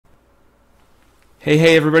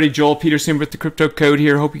Hey everybody, Joel Peterson with the Crypto Code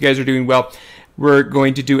here. Hope you guys are doing well. We're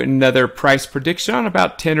going to do another price prediction on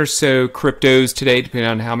about 10 or so cryptos today, depending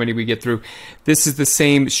on how many we get through. This is the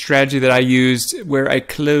same strategy that I used where I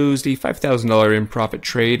closed a $5,000 in profit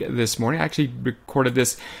trade this morning. I actually recorded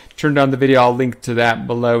this, turned on the video. I'll link to that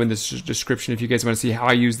below in the description if you guys want to see how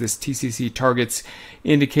I use this TCC targets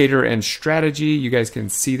indicator and strategy. You guys can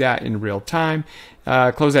see that in real time.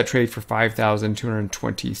 Close that trade for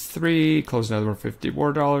 $5,223. Close another one for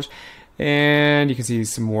 $54. And you can see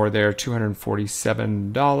some more there,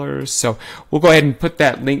 $247. So we'll go ahead and put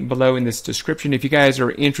that link below in this description. If you guys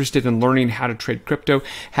are interested in learning how to trade crypto,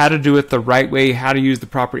 how to do it the right way, how to use the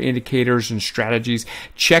proper indicators and strategies,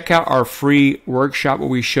 check out our free workshop where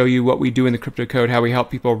we show you what we do in the Crypto Code, how we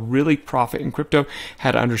help people really profit in crypto,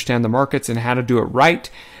 how to understand the markets, and how to do it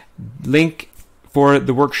right. Link for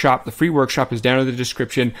the workshop, the free workshop, is down in the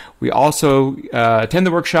description. We also attend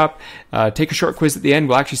the workshop, take a short quiz at the end.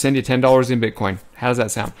 We'll actually send you $10 in Bitcoin. How does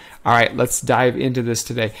that sound? All right, let's dive into this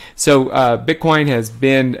today. So Bitcoin has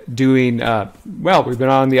been doing well. We've been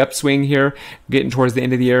on the upswing here, getting towards the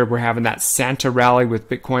end of the year. We're having that Santa rally with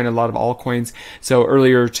Bitcoin, a lot of altcoins. So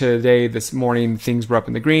earlier today, this morning, things were up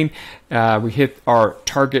in the green. We hit our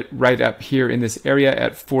target right up here in this area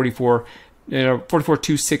at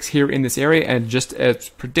 44.26 here in this area, and just as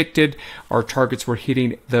predicted, our targets were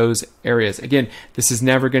hitting those areas. Again, this is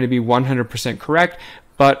never going to be 100% correct,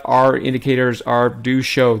 but our indicators do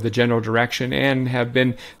show the general direction and have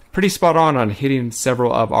been pretty spot on hitting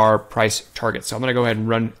several of our price targets. So I'm going to go ahead and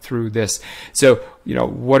run through this. So,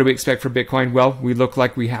 what do we expect for Bitcoin? Well, we look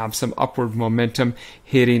like we have some upward momentum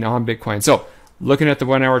hitting on Bitcoin. So looking at the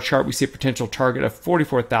 1 hour chart, we see a potential target of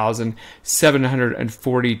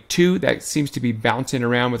 44,742. That seems to be bouncing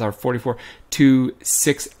around with our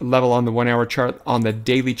 44.26 level on the 1 hour chart. On the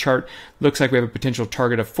daily chart, looks like we have a potential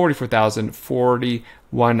target of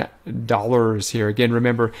 $44,041 here. Again,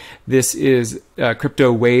 remember, this is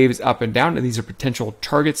crypto waves up and down, and these are potential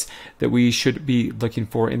targets that we should be looking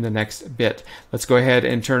for in the next bit. Let's go ahead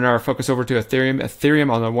and turn our focus over to Ethereum.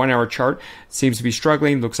 Ethereum on the 1 hour chart seems to be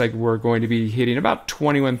struggling. Looks like we're going to be hitting about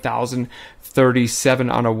 21,037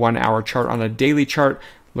 on a 1 hour chart. On a daily chart,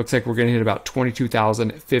 looks like we're going to hit about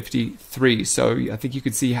 22,053. So I think you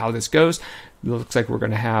can see how this goes. It looks like we're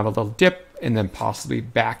going to have a little dip and then possibly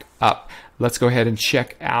back up. Let's go ahead and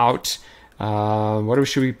check out what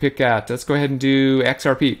should we pick at? Let's go ahead and do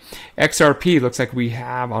XRP. XRP looks like we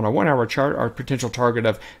have on a 1 hour chart our potential target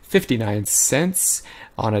of 59 cents.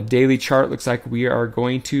 On a daily chart, looks like we are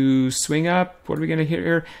going to swing up. What are we going to hit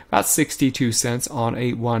here? About 62 cents on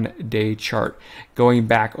a 1 day chart. Going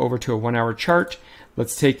back over to a 1 hour chart,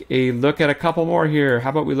 let's take a look at a couple more here. How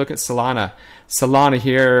about we look at Solana? Solana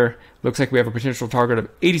here looks like we have a potential target of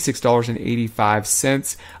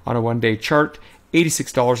 $86.85 on a 1 day chart.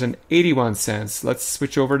 $86.81. Let's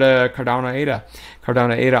switch over to Cardano ADA.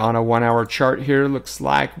 Cardano ADA on a 1 hour chart here looks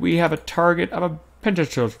like we have a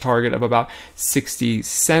potential target of about 60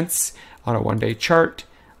 cents on a 1 day chart.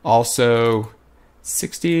 Also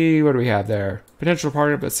 60, what do we have there? Potential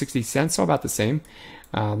target of about 60 cents, so about the same.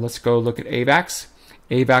 Let's go look at AVAX.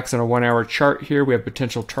 AVAX on a 1 hour chart here, we have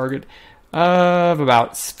potential target of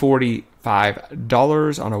about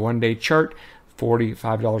 $45 on a 1 day chart.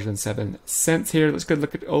 $45.07 here. Let's go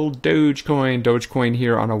look at old Dogecoin. Dogecoin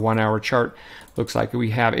here on a 1 hour chart looks like we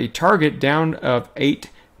have a target down of 8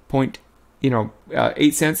 cents,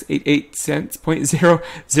 88 cents,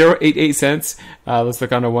 0.0088 cents. Let's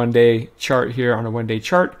look on a 1 day chart here. On a 1 day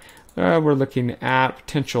chart, we're looking at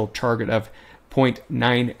potential target of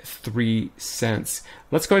 0.93 cents.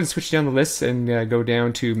 Let's go ahead and switch down the list and go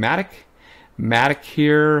down to Matic. Matic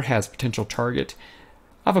here has potential target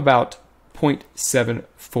of about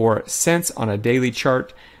 0.74 cents on a daily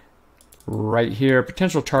chart. Right here,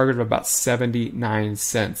 potential target of about 79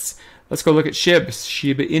 cents. Let's go look at SHIB,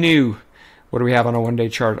 Shiba Inu. What do we have on a 1 day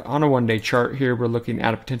chart? On a 1 day chart here, we're looking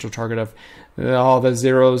at a potential target of all the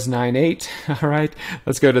zeros 98. All right,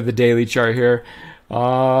 let's go to the daily chart here.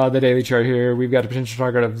 The daily chart here, we've got a potential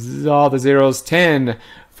target of all the zeros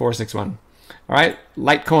 10,461. All right,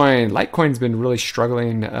 Litecoin. Litecoin's been really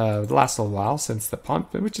struggling the last little while since the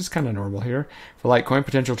pump, which is kind of normal here. For Litecoin,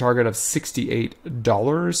 potential target of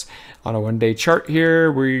 $68 on a 1 day chart here.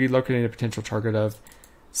 We're looking at a potential target of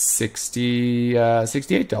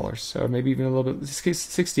 $68, so maybe even a little bit,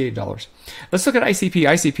 $68. Let's look at ICP.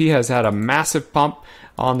 ICP has had a massive pump.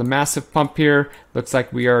 On the massive pump here, looks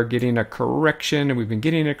like we are getting a correction, and we've been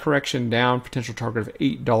getting a correction down, potential target of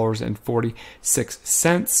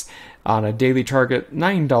 $8.46 on a daily target,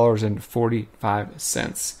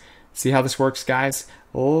 $9.45. See how this works, guys?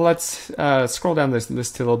 Let's scroll down this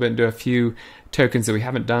list a little bit and do a few tokens that we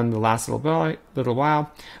haven't done the last little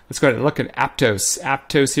while. Let's go ahead and look at Aptos.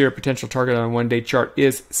 Aptos here, potential target on a one-day chart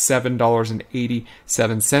is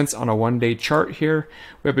 $7.87 on a one-day chart here.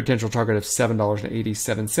 We have a potential target of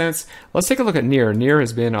 $7.87. Let's take a look at NEAR. NEAR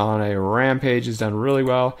has been on a rampage, has done really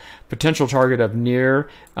well. Potential target of NEAR,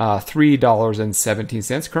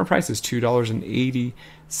 $3.17. Current price is $2.80.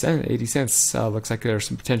 80 cents. Looks like there's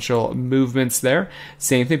some potential movements there.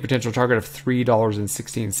 Same thing, potential target of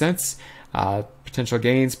 $3.16. Potential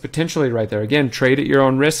gains potentially right there. Again, trade at your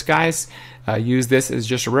own risk, guys. Use this as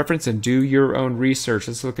just a reference and do your own research.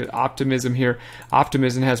 Let's look at Optimism here.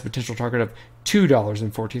 Optimism has a potential target of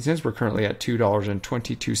 $2.14. We're currently at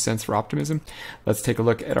 $2.22 for Optimism. Let's take a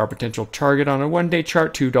look at our potential target on a one-day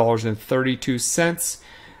chart, $2.32.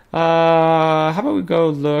 How about we go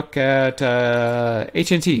look at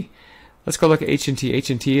HNT? Let's go look at HNT.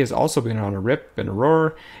 HNT has also been on a rip and a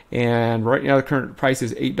roar, and right now the current price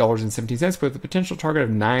is $8.17, with a potential target of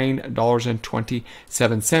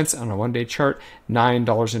 $9.27 on a one-day chart,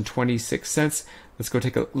 $9.26. Let's go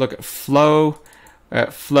take a look at Flow.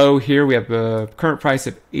 Flow here, we have a current price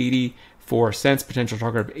of 84 cents, potential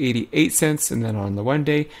target of 88 cents, and then on the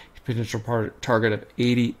one-day, potential target of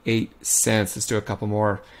 88 cents. Let's do a couple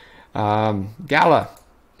more. Gala.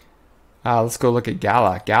 Let's go look at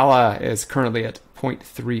Gala. Gala is currently at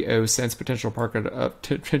 0.30 cents, potential target of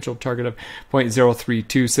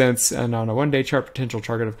 0.032 cents, and on a one-day chart, potential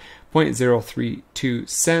target of 0.032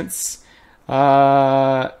 cents.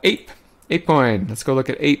 Ape coin. Let's go look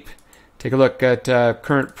at Ape. Take a look at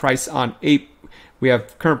current price on Ape. We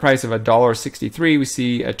have current price of $1.63. We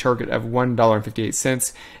see a target of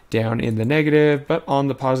 $1.58 down in the negative, but on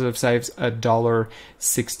the positive side,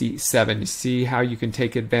 $1.67. You see how you can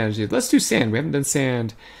take advantage of it. Let's do sand. We haven't done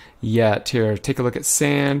sand yet here. Take a look at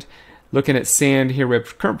sand. Looking at sand here, we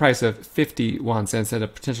have current price of 51 cents and a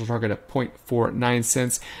potential target of 0.49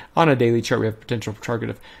 cents. On a daily chart, we have a potential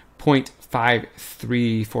target of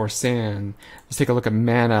 0.53 for sand. Let's take a look at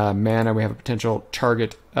MINA. MINA, we have a potential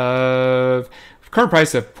target of current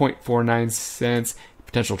price of 0.49 cents,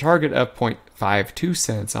 potential target of 0.52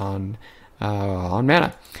 cents on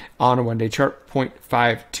MINA. On a one-day chart,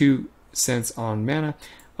 0.52 cents on MINA.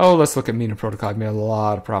 Oh, let's look at MINA Protocol. I've made a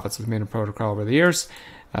lot of profits with MINA Protocol over the years.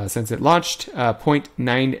 Since it launched,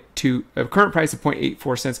 0.92, current price of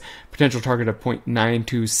 0.84 cents, potential target of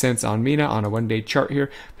 0.92 cents on MINA on a one-day chart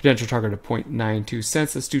here, potential target of 0.92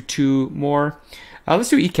 cents. Let's do two more. Let's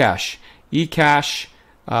do eCash. eCash,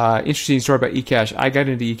 interesting story about eCash. I got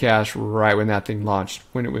into eCash right when that thing launched,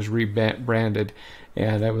 when it was rebranded,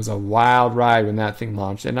 and it was a wild ride when that thing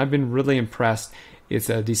launched, and I've been really impressed. It's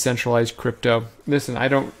a decentralized crypto. Listen, I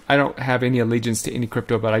don't have any allegiance to any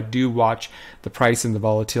crypto, but I do watch the price and the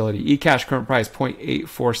volatility. eCash current price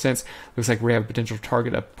 0.84 cents. Looks like we have a potential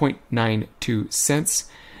target of 0.92 cents.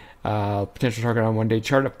 Potential target on one-day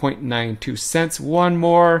chart of 0.92 cents. One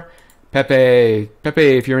more. PEPE.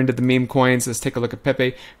 PEPE, if you're into the meme coins, let's take a look at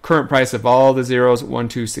PEPE. Current price of all the zeros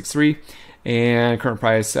 1263, and current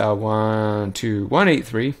price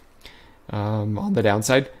 12183. On the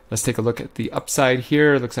downside, let's take a look at the upside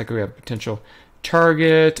here. Looks like we have a potential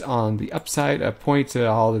target on the upside, a point to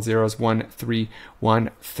all the zeros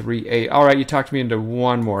 13138. All right, you talked me into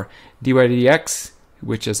one more. DYDX,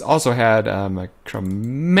 which has also had a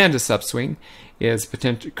tremendous upswing, is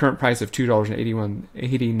current price of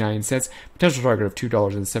 $2.89, potential target of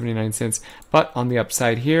 $2.79, but on the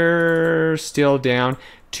upside here, still down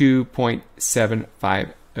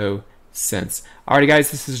 2.750 cents. Alrighty,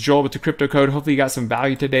 guys, this is Joel with the Crypto Code. Hopefully you got some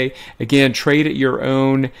value today. Again, trade at your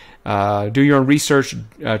own, do your own research,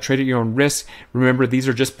 trade at your own risk. Remember, these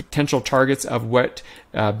are just potential targets of what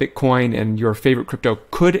Bitcoin and your favorite crypto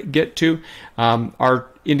could get to. Our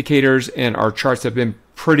indicators and our charts have been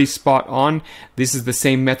pretty spot on. This is the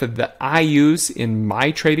same method that I use in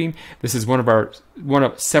my trading. This is one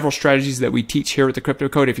of several strategies that we teach here at the Crypto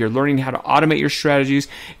Code. If you're learning how to automate your strategies,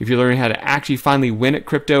 if you're learning how to actually finally win at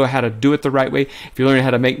crypto, how to do it the right way, if you're learning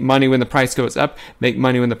how to make money when the price goes up, make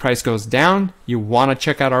money when the price goes down, you want to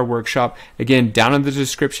check out our workshop. Again, down in the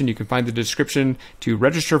description, you can find the description to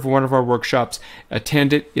register for one of our workshops.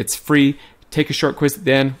 Attend it. It's free. Take a short quiz,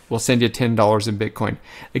 then we'll send you $10 in Bitcoin.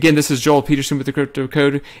 Again, this is Joel Peterson with the Crypto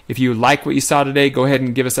Code. If you like what you saw today, go ahead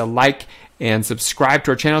and give us a like and subscribe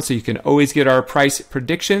to our channel so you can always get our price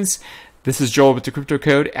predictions. This is Joel with the Crypto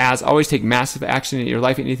Code. As always, take massive action in your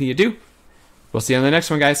life and anything you do. We'll see you on the next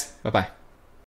one, guys. Bye-bye.